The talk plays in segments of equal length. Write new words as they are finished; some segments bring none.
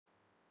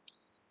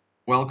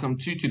Welcome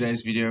to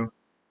today's video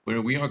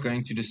where we are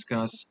going to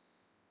discuss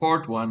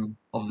part 1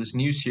 of this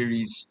new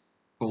series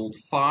called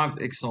 5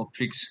 Excel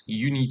tricks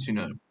you need to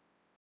know.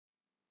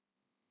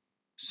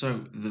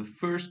 So the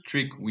first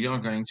trick we are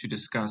going to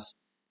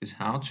discuss is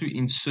how to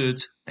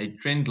insert a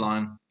trend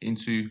line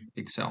into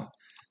Excel.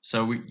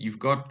 So you've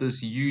got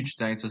this huge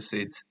data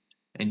set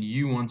and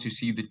you want to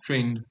see the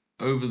trend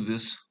over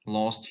this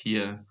last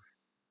year,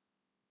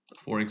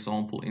 for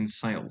example in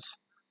sales.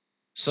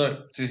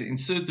 So to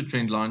insert the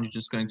trend line, you're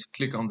just going to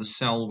click on the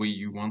cell where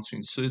you want to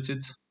insert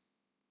it.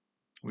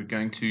 We're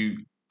going to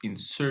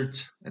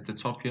insert at the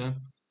top here,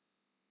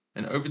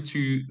 and over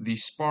to the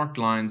spark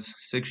lines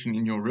section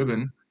in your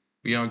ribbon,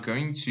 we are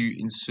going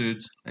to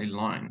insert a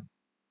line,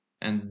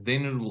 and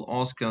then it will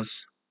ask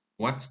us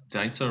what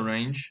data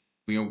range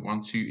we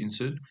want to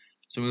insert.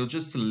 So we'll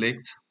just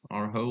select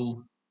our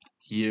whole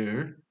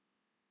year,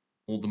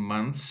 all the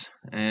months,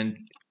 and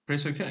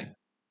press OK.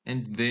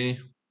 And there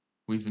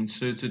we've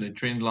inserted a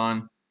trend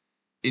line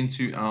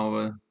into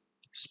our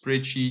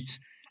spreadsheet,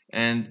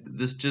 and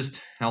this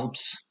just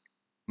helps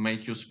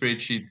make your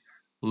spreadsheet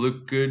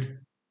look good,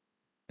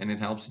 and it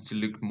helps it to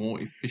look more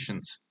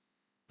efficient.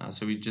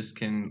 So we just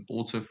can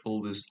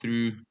autofill this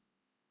through.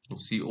 You'll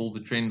see all the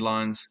trend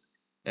lines,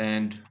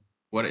 and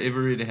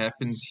whatever it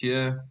happens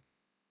here,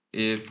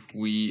 if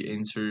we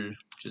enter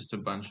just a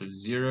bunch of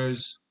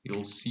zeros,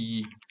 you'll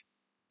see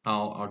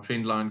how our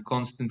trend line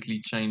constantly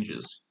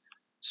changes.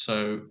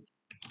 So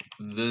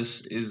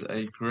this is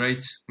a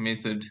great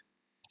method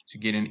to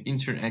get an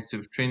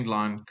interactive trend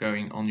line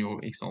going on your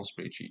Excel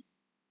spreadsheet.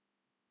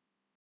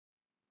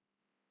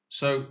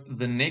 So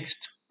the next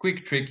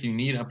quick trick you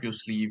need up your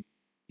sleeve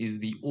is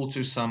the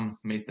AutoSum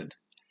method.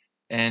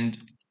 And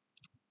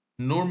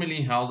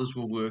normally how this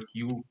will work,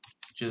 you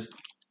just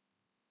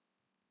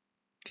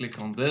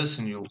click on this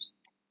and you'll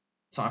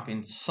type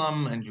in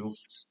sum and you'll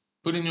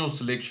put in your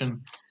selection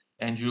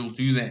and you'll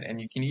do that.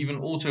 And you can even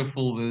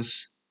autofill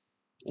this,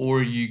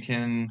 or you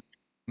can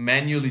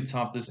manually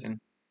type this in.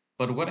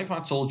 But what if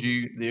I told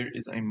you there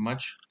is a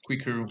much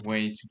quicker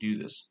way to do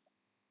this?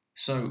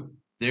 So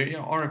there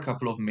are a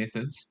couple of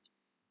methods.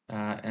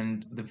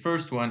 And the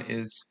first one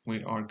is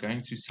we are going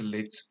to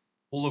select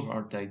all of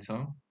our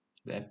data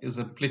that is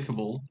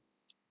applicable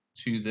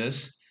to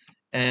this,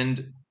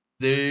 and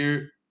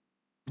there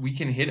we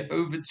can head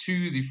over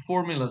to the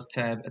formulas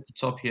tab at the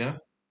top here,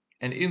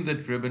 and in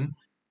that ribbon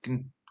we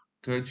can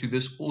go to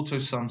this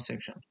AutoSum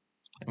section,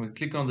 and we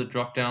click on the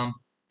drop down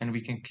and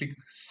we can click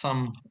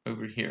sum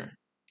over here,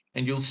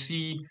 and you'll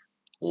see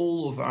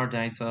all of our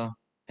data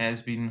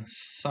has been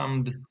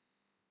summed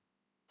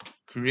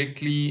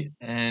correctly,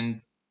 and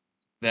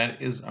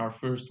that is our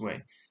first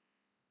way.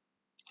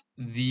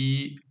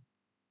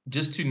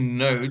 Just to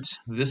note,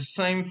 the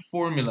same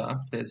formula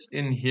that's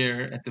in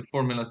here at the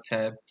formulas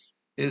tab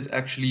is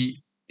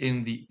actually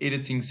in the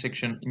editing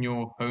section in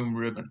your home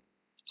ribbon.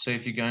 So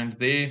if you go into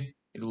there,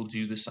 it will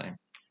do the same.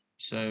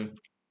 So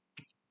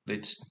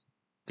let's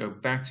go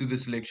back to the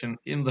selection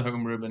in the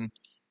home ribbon,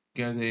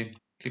 go there,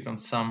 click on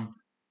sum,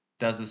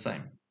 does the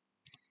same.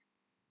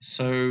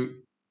 So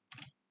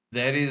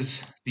that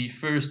is the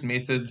first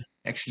method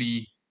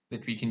actually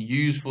that we can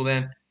use for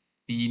that.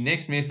 The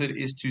next method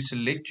is to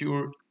select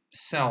your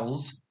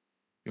cells,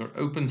 your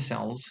open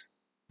cells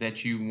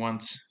that you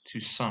want to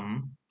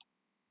sum,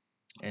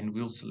 and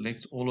we'll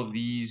select all of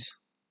these,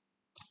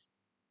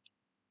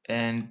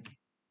 and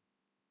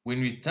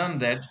when we've done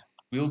that,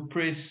 we'll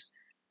press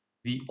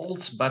the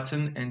Alt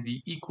button and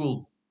the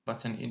equal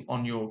button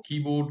on your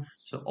keyboard.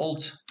 So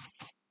Alt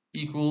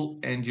equal,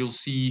 and you'll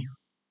see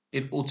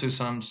it auto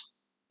sums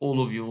all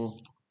of your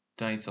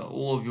data,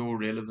 all of your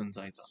relevant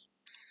data.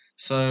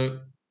 So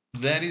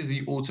that is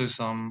the auto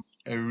sum,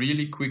 a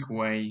really quick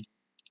way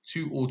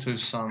to auto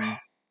sum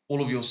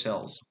all of your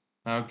cells.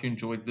 I hope you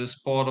enjoyed this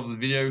part of the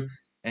video,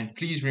 and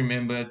please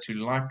remember to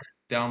like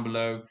down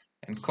below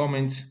and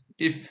comment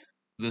if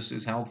this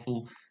is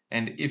helpful,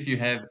 and if you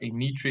have a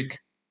neat trick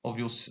of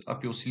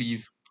up your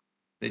sleeve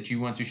that you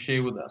want to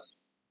share with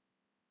us.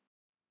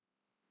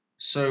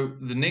 So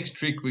the next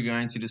trick we're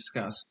going to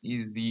discuss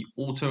is the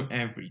auto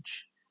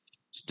average.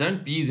 So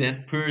don't be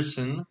that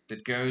person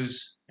that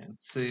goes and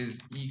says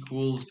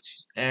equals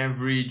to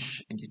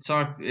average, and you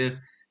type it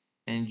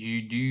and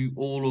you do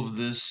all of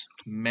this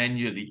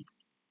manually,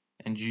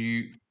 and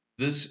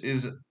this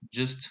is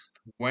just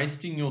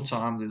wasting your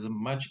time. There's a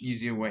much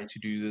easier way to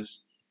do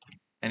this,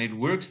 and it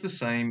works the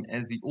same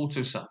as the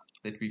auto sum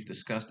that we've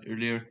discussed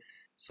earlier.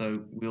 So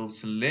we'll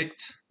select,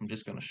 I'm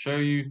just going to show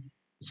you,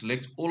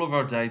 select all of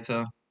our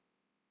data,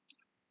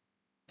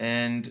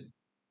 and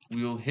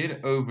we'll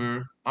head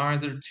over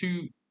either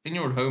to, in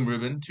your home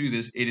ribbon, to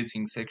this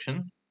editing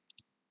section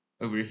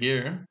over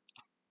here,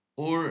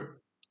 or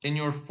in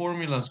your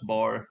formulas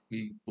bar,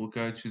 we will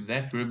go to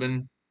that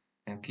ribbon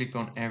and click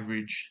on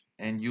average,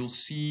 and you'll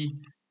see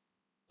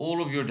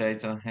all of your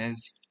data has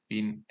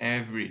been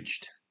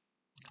averaged.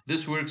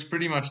 This works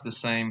pretty much the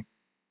same.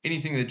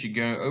 Anything that you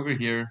go over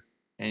here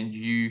and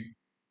you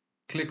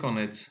click on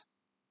it,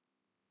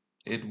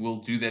 it will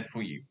do that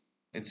for you.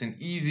 It's an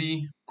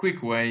easy,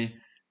 quick way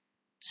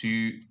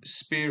to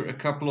spare a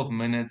couple of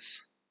minutes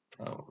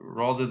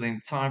rather than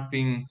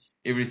typing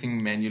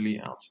everything manually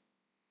out.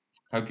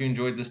 Hope you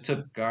enjoyed this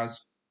tip, guys.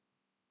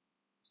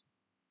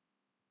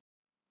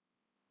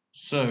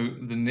 So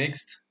the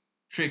next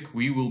trick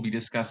we will be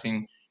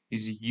discussing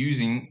is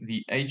using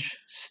the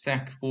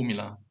HSTACK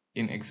formula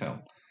in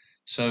Excel.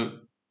 So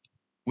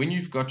when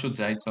you've got your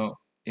data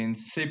in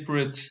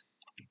separate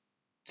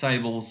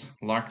tables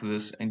like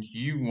this and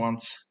you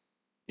want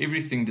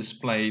everything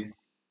displayed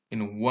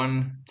in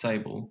one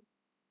table,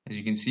 as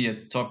you can see at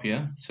the top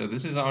here, so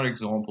this is our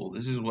example,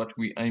 this is what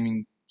we're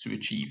aiming to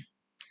achieve.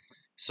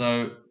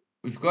 So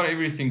we've got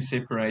everything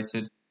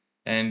separated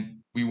and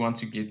we want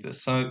to get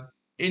this. So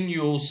in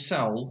your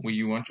cell where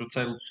you want your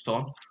table to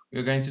start,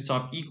 we're going to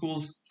type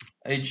equals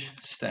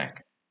HSTACK.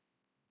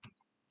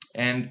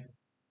 And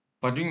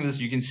by doing this,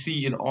 you can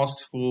see it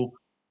asks for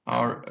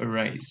our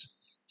arrays.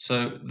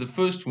 So the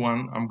first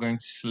one, I'm going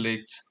to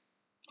select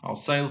our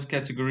sales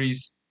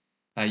categories.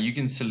 You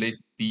can select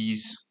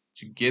these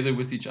together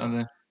with each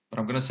other, but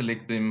I'm going to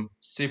select them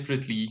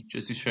separately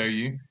just to show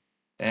you.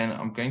 And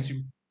I'm going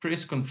to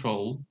press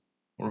Control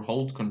or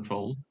hold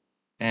Control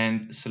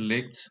and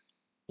select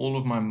all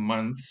of my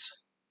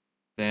months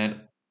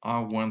that I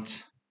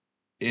want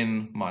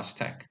in my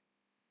stack.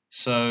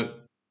 So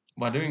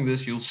by doing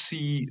this, you'll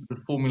see the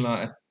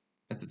formula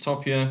at the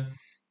top here,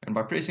 and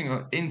by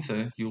pressing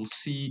enter, you'll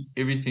see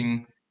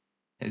everything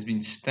has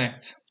been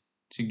stacked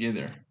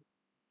together.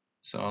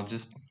 So I'll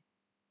just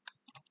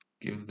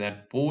give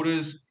that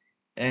borders,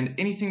 and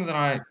anything that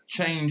I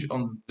change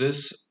on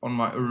this, on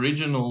my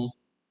original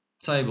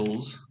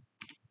tables,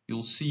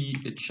 you'll see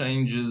it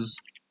changes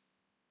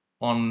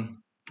on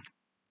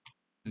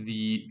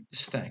the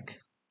stack.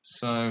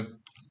 So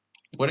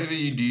whatever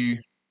you do,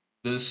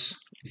 this,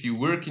 if you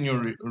work in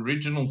your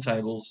original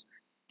tables,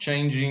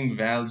 changing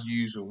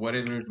values or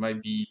whatever it may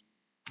be,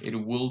 it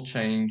will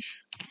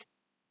change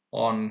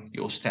on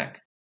your stack.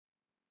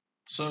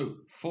 So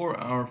for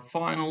our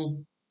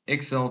final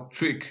Excel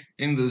trick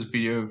in this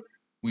video,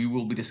 we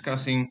will be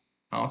discussing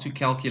how to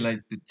calculate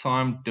the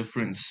time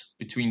difference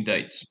between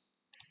dates.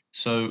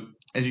 So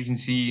as you can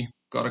see,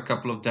 got a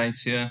couple of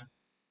dates here,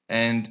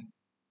 and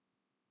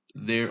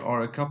there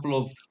are a couple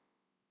of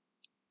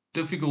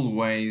difficult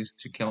ways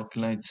to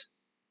calculate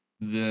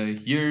the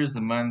years,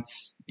 the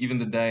months, even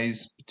the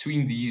days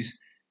between these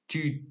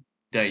two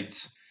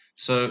dates.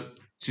 So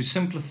to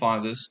simplify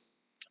this,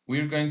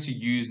 we're going to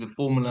use the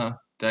formula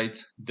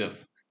date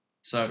diff.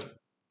 So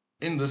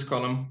in this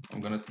column, I'm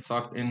going to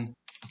type in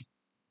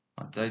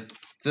my date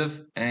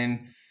diff, and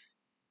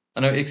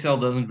I know Excel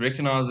doesn't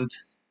recognize it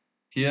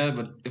here,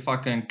 but if I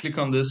can click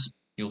on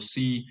this, you'll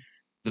see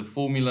the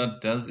formula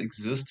does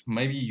exist.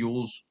 Maybe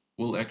yours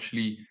will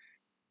actually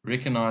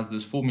recognize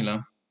this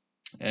formula.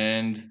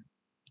 And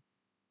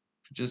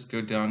just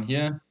go down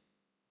here,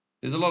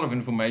 there's a lot of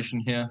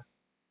information here,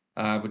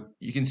 but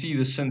you can see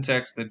the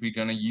syntax that we're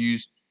going to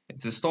use.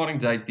 It's the starting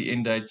date, the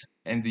end date,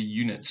 and the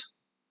unit.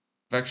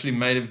 I've actually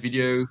made a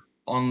video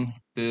on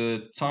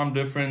the time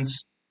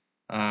difference.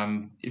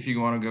 If you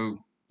want to go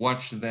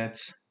watch that,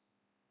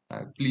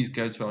 please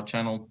go to our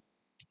channel.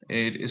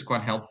 It is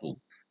quite helpful.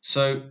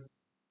 So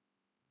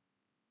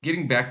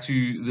getting back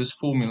to this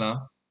formula,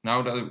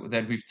 now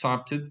that we've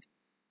typed it,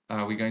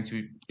 we're going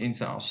to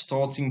enter our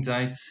starting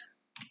date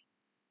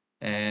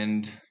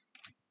and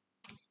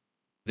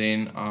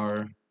then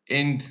our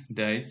end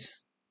date,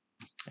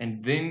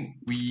 and then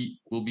we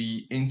will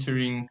be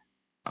entering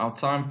our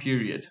time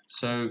period.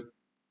 So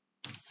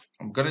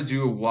I'm going to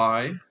do a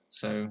Y,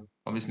 so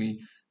obviously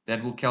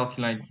that will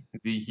calculate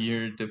the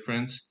year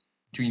difference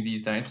between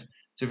these dates.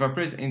 So if I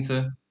press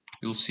enter,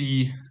 you'll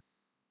see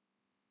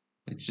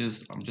I'm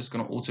just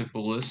going to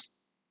autofill this.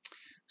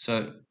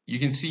 So you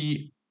can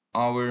see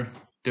our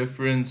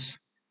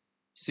difference,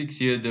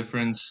 6-year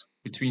difference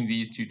between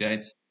these two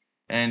dates.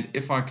 And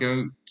if I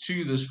go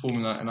to this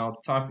formula and I'll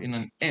type in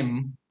an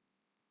M,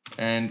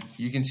 and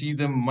you can see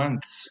the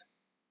months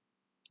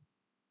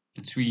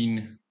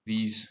between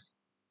these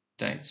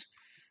dates.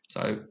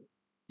 So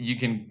you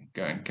can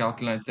go and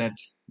calculate that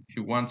if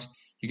you want.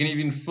 You can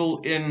even fill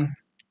in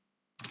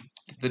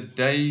the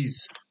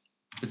days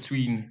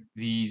between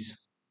these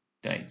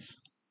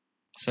dates.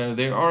 So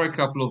there are a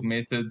couple of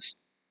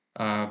methods,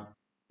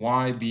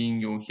 Y being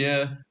your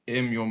year,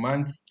 M your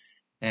month,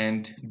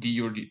 and D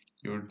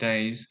your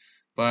days.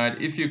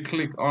 But if you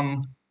click on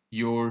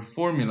your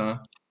formula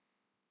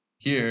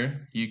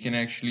here, you can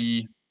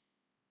actually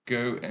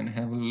go and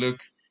have a look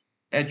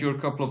at your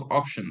couple of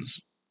options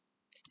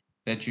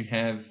that you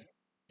have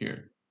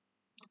here.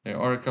 There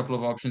are a couple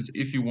of options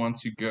if you want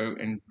to go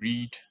and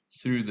read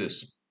through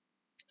this.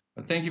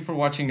 But thank you for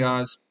watching,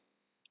 guys.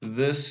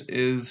 This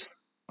is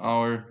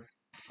our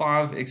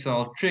 5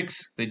 Excel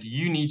tricks that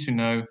you need to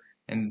know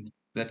and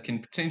that can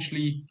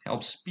potentially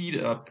help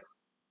speed up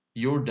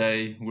your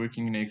day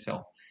working in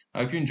Excel. I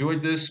hope you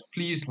enjoyed this.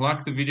 Please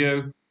like the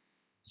video,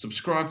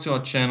 subscribe to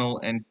our channel,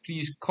 and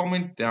please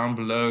comment down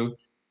below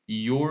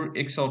your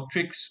Excel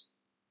tricks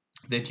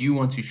that you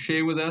want to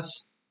share with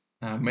us.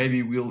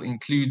 Maybe we'll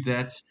include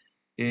that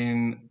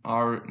in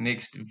our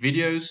next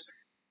videos.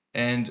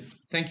 And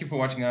thank you for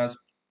watching, guys.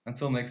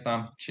 Until next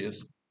time,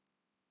 cheers.